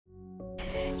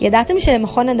ידעתם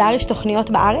שלמכון הדר יש תוכניות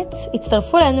בארץ?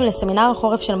 הצטרפו אלינו לסמינר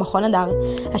החורף של מכון הדר,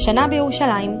 השנה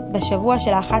בירושלים, בשבוע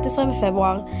של ה-11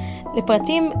 בפברואר.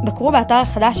 לפרטים בקרו באתר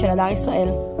החדש של הדר ישראל,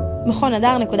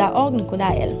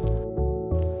 מכונהדר.org.il.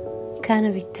 כאן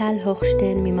אביטל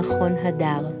הוכשטיין ממכון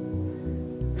הדר.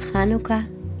 חנוכה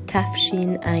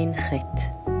תשע"ח.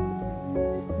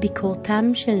 ביקורתם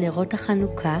של נרות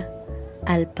החנוכה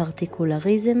על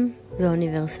פרטיקולריזם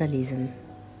ואוניברסליזם.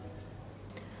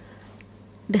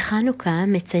 בחנוכה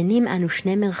מציינים אנו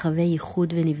שני מרחבי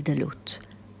ייחוד ונבדלות,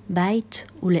 בית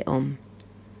ולאום.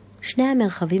 שני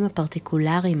המרחבים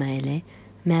הפרטיקולריים האלה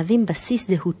מהווים בסיס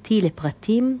זהותי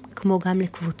לפרטים כמו גם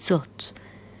לקבוצות.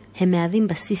 הם מהווים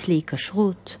בסיס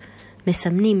להיקשרות,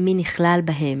 מסמנים מי נכלל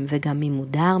בהם וגם מי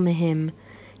מודר מהם.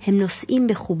 הם נושאים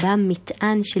בחובם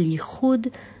מטען של ייחוד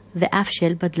ואף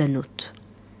של בדלנות.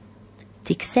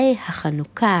 טקסי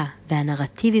החנוכה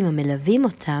והנרטיבים המלווים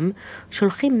אותם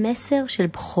שולחים מסר של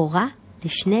בחורה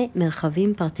לשני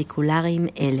מרחבים פרטיקולריים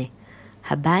אלה,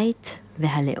 הבית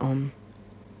והלאום.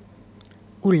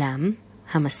 אולם,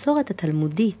 המסורת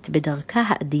התלמודית בדרכה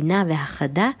העדינה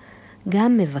והחדה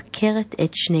גם מבקרת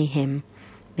את שניהם,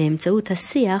 באמצעות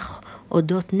השיח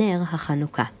אודות נר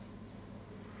החנוכה.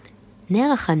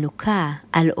 נר החנוכה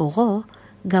על אורו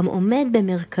גם עומד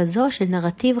במרכזו של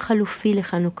נרטיב חלופי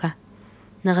לחנוכה.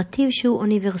 נרטיב שהוא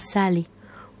אוניברסלי,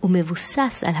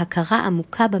 ומבוסס על הכרה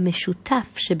עמוקה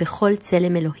במשותף שבכל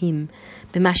צלם אלוהים,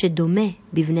 במה שדומה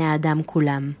בבני האדם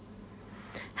כולם.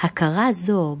 הכרה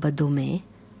זו בדומה,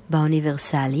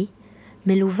 באוניברסלי,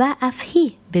 מלווה אף היא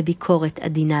בביקורת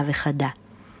עדינה וחדה,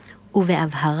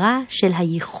 ובהבהרה של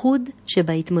הייחוד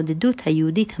שבהתמודדות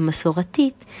היהודית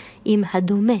המסורתית עם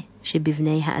הדומה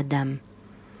שבבני האדם.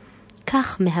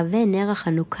 כך מהווה נר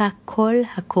החנוכה קול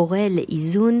הקורא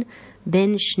לאיזון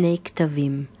בין שני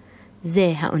כתבים.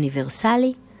 זה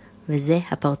האוניברסלי וזה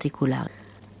הפרטיקולרי.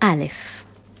 א',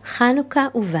 חנוכה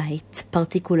ובית,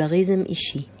 פרטיקולריזם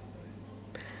אישי.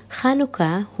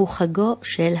 חנוכה הוא חגו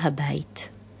של הבית.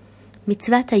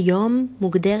 מצוות היום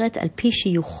מוגדרת על פי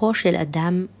שיוכו של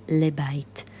אדם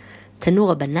לבית. תנו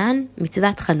רבנן,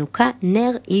 מצוות חנוכה,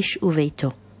 נר איש וביתו.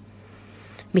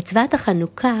 מצוות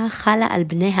החנוכה חלה על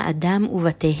בני האדם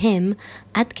ובתיהם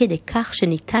עד כדי כך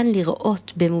שניתן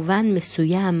לראות במובן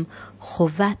מסוים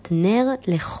חובת נר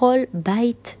לכל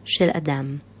בית של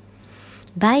אדם.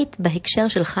 בית בהקשר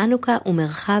של חנוכה הוא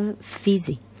מרחב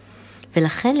פיזי,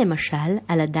 ולכן למשל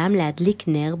על אדם להדליק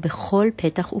נר בכל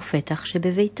פתח ופתח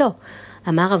שבביתו.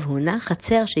 אמר רב הונא,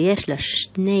 חצר שיש לה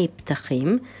 2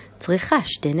 פתחים צריכה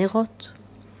 2 נרות.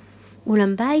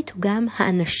 אולם בית הוא גם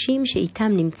האנשים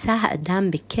שאיתם נמצא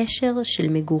האדם בקשר של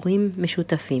מגורים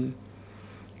משותפים.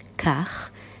 כך,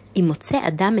 אם מוצא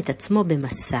אדם את עצמו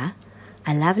במסע,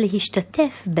 עליו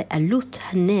להשתתף בעלות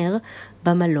הנר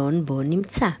במלון בו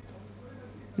נמצא.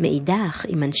 מאידך,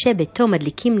 אם אנשי ביתו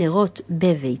מדליקים נרות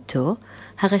בביתו,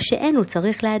 הרי שאין הוא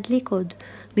צריך להדליק עוד,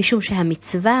 משום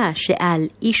שהמצווה שעל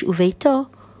איש וביתו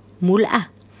מולאה.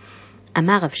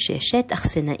 אמר רב ששת,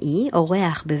 אכסנאי,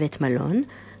 אורח בבית מלון,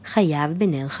 חייב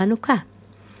בנר חנוכה.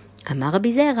 אמר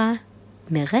רבי זרע,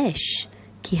 מרש,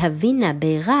 כי הבינה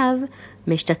בירב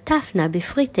משתתפנה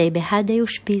בפריטי בהדי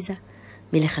ושפיזה.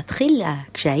 מלכתחילה,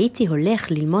 כשהייתי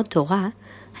הולך ללמוד תורה,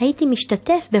 הייתי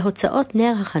משתתף בהוצאות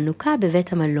נר החנוכה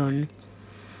בבית המלון.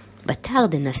 בתר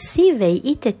דנסי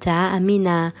ואיתתה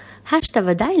אמינה, השתה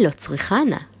ודאי לא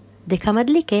צריכנה,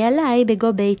 דקמדליקי עליי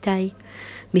בגו ביתי.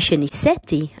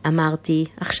 משניסיתי, אמרתי,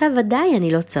 עכשיו ודאי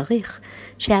אני לא צריך,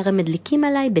 שהרי מדליקים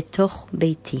עליי בתוך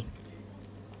ביתי.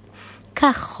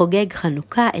 כך חוגג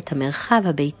חנוכה את המרחב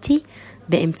הביתי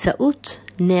באמצעות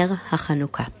נר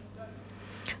החנוכה.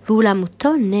 ואולם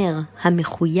אותו נר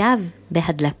המחויב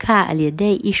בהדלקה על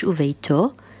ידי איש וביתו,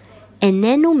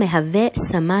 איננו מהווה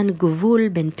סמן גבול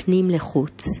בין פנים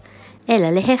לחוץ, אלא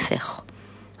להפך,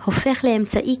 הופך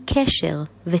לאמצעי קשר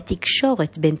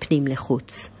ותקשורת בין פנים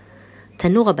לחוץ.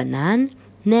 תנו רבנן,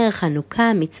 נר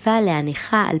חנוכה מצווה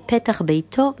להניחה על פתח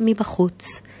ביתו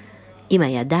מבחוץ. אם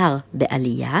הידר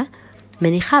בעלייה,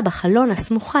 מניחה בחלון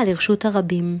הסמוכה לרשות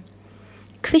הרבים.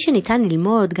 כפי שניתן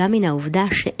ללמוד גם מן העובדה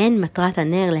שאין מטרת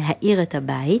הנר להאיר את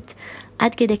הבית,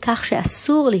 עד כדי כך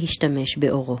שאסור להשתמש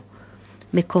באורו.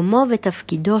 מקומו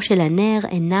ותפקידו של הנר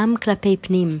אינם כלפי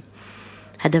פנים.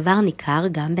 הדבר ניכר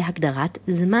גם בהגדרת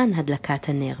זמן הדלקת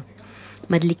הנר.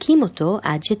 מדליקים אותו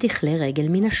עד שתכלה רגל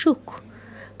מן השוק,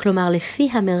 כלומר לפי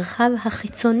המרחב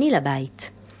החיצוני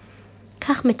לבית.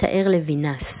 כך מתאר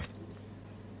לוינס.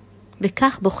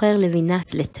 וכך בוחר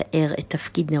לוינס לתאר את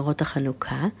תפקיד נרות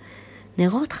החנוכה.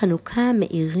 נרות חנוכה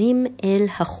מאירים אל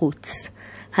החוץ.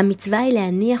 המצווה היא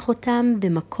להניח אותם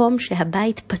במקום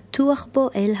שהבית פתוח בו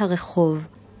אל הרחוב.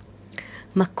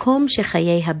 מקום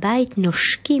שחיי הבית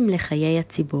נושקים לחיי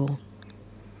הציבור.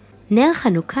 נר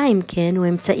חנוכה, אם כן, הוא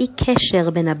אמצעי קשר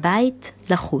בין הבית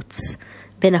לחוץ,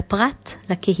 בין הפרט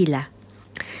לקהילה,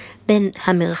 בין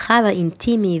המרחב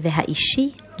האינטימי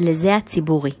והאישי לזה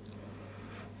הציבורי.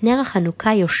 נר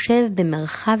החנוכה יושב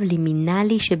במרחב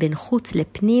לימינלי שבין חוץ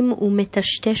לפנים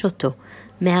ומטשטש אותו,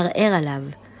 מערער עליו,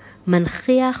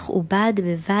 מנחיח ובד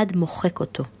בבד מוחק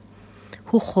אותו.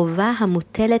 הוא חובה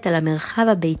המוטלת על המרחב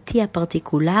הביתי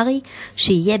הפרטיקולרי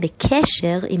שיהיה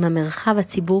בקשר עם המרחב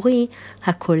הציבורי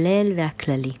הכולל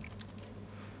והכללי.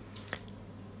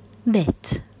 ב'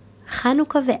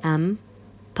 חנוכה ועם,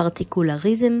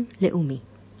 פרטיקולריזם לאומי.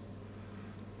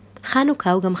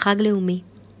 חנוכה הוא גם חג לאומי.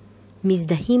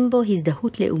 מזדהים בו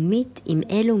הזדהות לאומית עם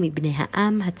אלו מבני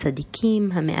העם הצדיקים,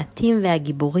 המעטים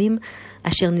והגיבורים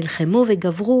אשר נלחמו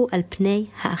וגברו על פני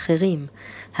האחרים,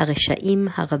 הרשעים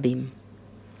הרבים.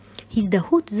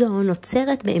 הזדהות זו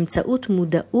נוצרת באמצעות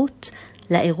מודעות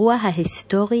לאירוע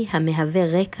ההיסטורי המהווה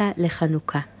רקע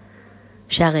לחנוכה.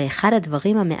 שהרי אחד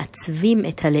הדברים המעצבים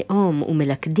את הלאום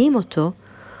ומלכדים אותו,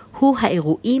 הוא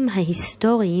האירועים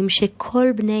ההיסטוריים שכל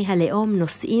בני הלאום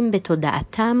נושאים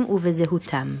בתודעתם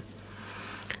ובזהותם.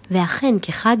 ואכן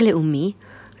כחג לאומי,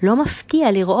 לא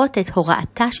מפתיע לראות את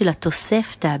הוראתה של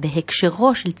התוספתא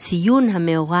בהקשרו של ציון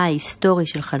המאורע ההיסטורי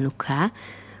של חנוכה,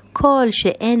 כל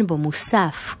שאין בו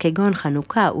מוסף כגון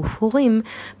חנוכה ופורים,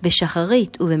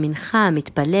 בשחרית ובמנחה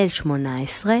מתפלל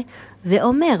 18,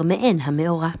 ואומר מעין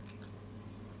המאורע.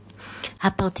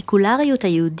 הפרטיקולריות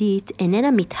היהודית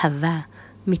איננה מתהווה,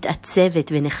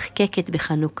 מתעצבת ונחקקת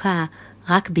בחנוכה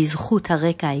רק בזכות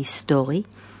הרקע ההיסטורי,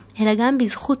 אלא גם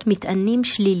בזכות מטענים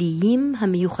שליליים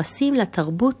המיוחסים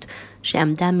לתרבות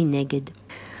שעמדה מנגד.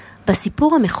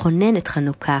 בסיפור המכונן את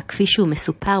חנוכה, כפי שהוא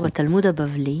מסופר בתלמוד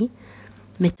הבבלי,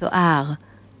 מתואר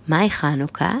מהי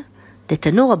חנוכה?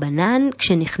 דתנו רבנן,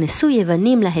 כשנכנסו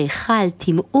יוונים להיכל,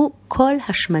 טימאו כל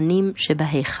השמנים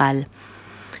שבהיכל.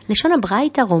 לשון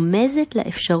הברייתא רומזת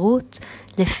לאפשרות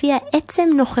לפיה עצם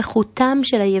נוכחותם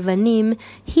של היוונים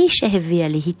היא שהביאה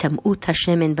להיטמאות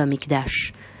השמן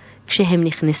במקדש. כשהם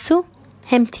נכנסו,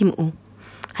 הם טימאו.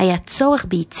 היה צורך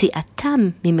ביציאתם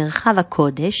ממרחב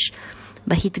הקודש,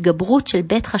 בהתגברות של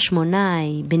בית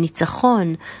חשמונאי,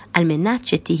 בניצחון, על מנת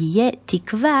שתהיה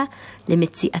תקווה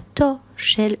למציאתו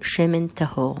של שמן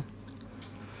טהור.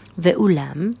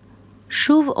 ואולם,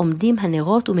 שוב עומדים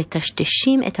הנרות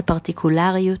ומטשטשים את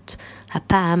הפרטיקולריות,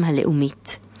 הפעם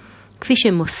הלאומית. כפי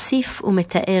שמוסיף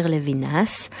ומתאר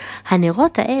לוינס,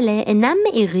 הנרות האלה אינם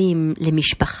מאירים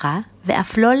למשפחה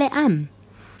ואף לא לעם.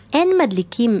 אין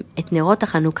מדליקים את נרות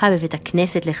החנוכה בבית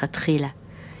הכנסת לכתחילה.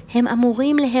 הם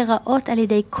אמורים להיראות על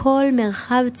ידי כל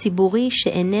מרחב ציבורי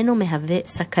שאיננו מהווה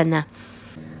סכנה.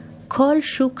 כל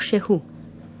שוק שהוא,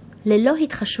 ללא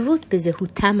התחשבות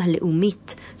בזהותם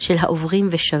הלאומית של העוברים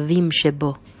ושבים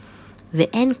שבו.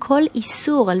 ואין כל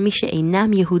איסור על מי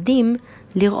שאינם יהודים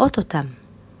לראות אותם.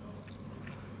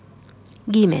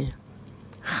 ג'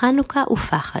 חנוכה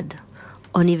ופחד,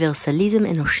 אוניברסליזם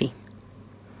אנושי.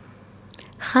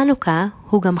 חנוכה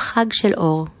הוא גם חג של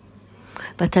אור.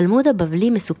 בתלמוד הבבלי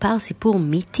מסופר סיפור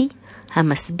מיתי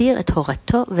המסביר את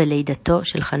הורתו ולידתו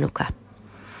של חנוכה.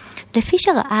 לפי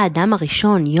שראה האדם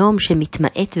הראשון יום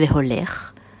שמתמעט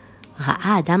והולך,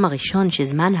 ראה האדם הראשון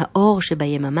שזמן האור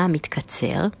שביממה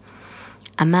מתקצר,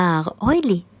 אמר, אוי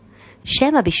לי,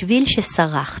 שמה בשביל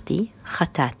שסרחתי,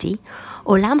 חטאתי,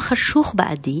 עולם חשוך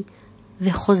בעדי,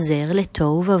 וחוזר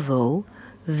לתוהו ובוהו,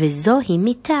 וזוהי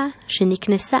מיתה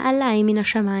שנכנסה עליי מן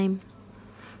השמיים.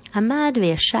 עמד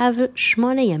וישב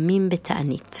 8 ימים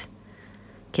בתענית.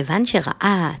 כיוון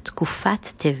שראה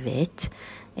תקופת טבת,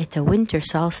 את הווינטר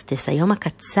סולסטיס, היום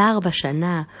הקצר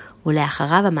בשנה,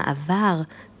 ולאחריו המעבר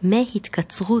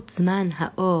מהתקצרות זמן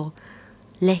האור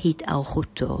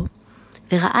להתארכותו,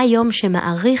 וראה יום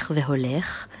שמאריך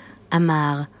והולך,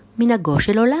 אמר, מנהגו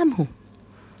של עולם הוא.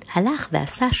 הלך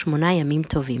ועשה 8 ימים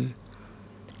טובים.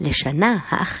 לשנה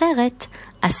האחרת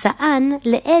עשאן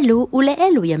לאלו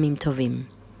ולאלו ימים טובים.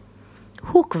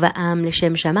 הוא קבעם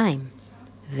לשם שמיים,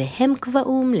 והם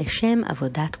קבעום לשם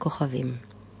עבודת כוכבים.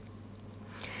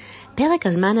 פרק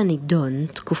הזמן הנידון,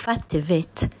 תקופת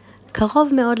טבת,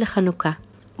 קרוב מאוד לחנוכה,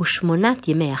 ו8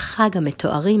 ימי החג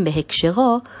המתוארים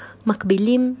בהקשרו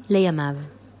מקבילים לימיו.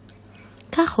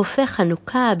 כך הופך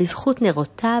חנוכה בזכות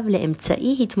נרותיו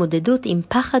לאמצעי התמודדות עם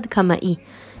פחד קמאי,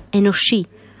 אנושי,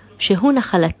 שהוא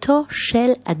נחלתו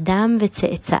של אדם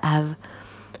וצאצאיו,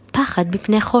 פחד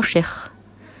מפני חושך.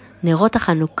 נרות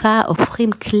החנוכה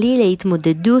הופכים כלי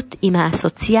להתמודדות עם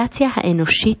האסוציאציה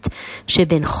האנושית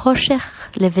שבין חושך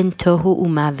לבין תוהו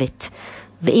ומוות,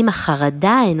 ועם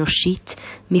החרדה האנושית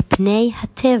מפני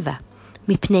הטבע,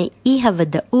 מפני אי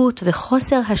הוודאות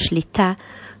וחוסר השליטה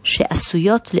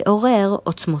שעשויות לעורר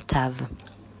עוצמותיו.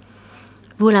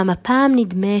 ואולם הפעם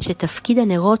נדמה שתפקיד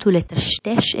הנרות הוא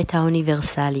לטשטש את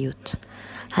האוניברסליות.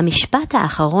 המשפט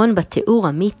האחרון בתיאור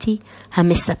המיתי,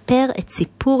 המספר את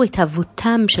סיפור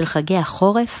התהוותם של חגי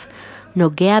החורף,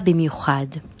 נוגע במיוחד.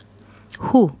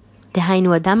 הוא,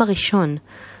 דהיינו אדם הראשון,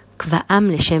 קבעם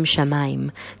לשם שמיים,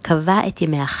 קבע את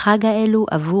ימי החג האלו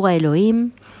עבור האלוהים,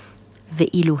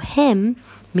 ואילו הם,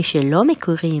 מי שלא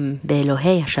מכירים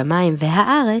באלוהי השמיים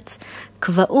והארץ,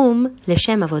 קבעום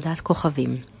לשם עבודת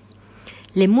כוכבים.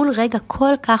 למול רגע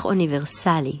כל כך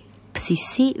אוניברסלי,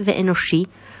 בסיסי ואנושי,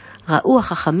 ראו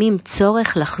החכמים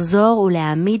צורך לחזור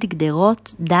ולהעמיד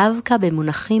גדרות דווקא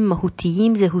במונחים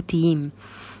מהותיים זהותיים,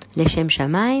 לשם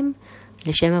שמיים,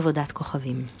 לשם עבודת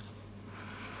כוכבים.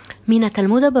 מן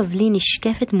התלמוד הבבלי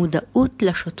נשקפת מודעות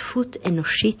לשותפות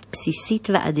אנושית בסיסית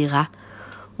ואדירה,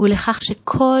 ולכך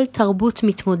שכל תרבות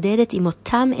מתמודדת עם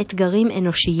אותם אתגרים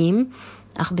אנושיים,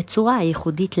 אך בצורה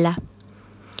הייחודית לה.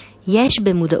 יש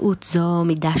במודעות זו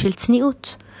מידה של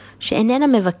צניעות, שאיננה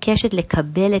מבקשת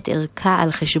לקבל את ערכה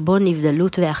על חשבון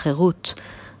נבדלות ואחרות,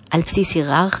 על בסיס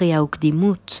היררכיה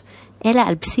וקדימות, אלא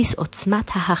על בסיס עוצמת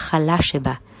ההכלה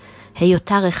שבה,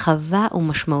 היותה רחבה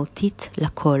ומשמעותית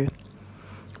לכל.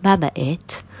 בה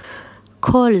בעת,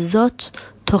 כל זאת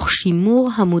תוך שימור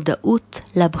המודעות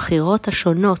לבחירות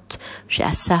השונות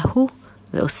שעשה הוא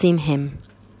ועושים הם.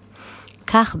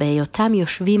 כך בהיותם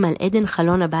יושבים על עדן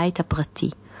חלון הבית הפרטי,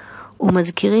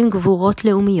 ומזכירים גבורות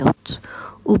לאומיות,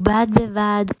 ובד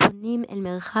בבד פונים אל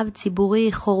מרחב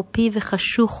ציבורי חורפי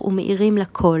וחשוך ומאירים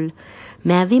לכל,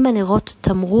 מהווים הנרות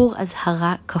תמרור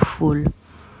אזהרה כפול.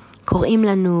 קוראים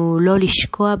לנו לא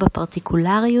לשקוע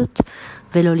בפרטיקולריות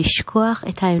ולא לשכוח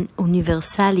את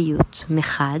האוניברסליות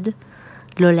מחד,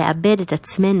 לא לאבד את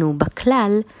עצמנו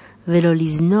בכלל ולא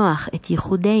לזנוח את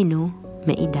ייחודנו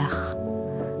מאידך.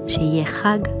 שיהיה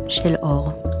חג של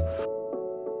אור.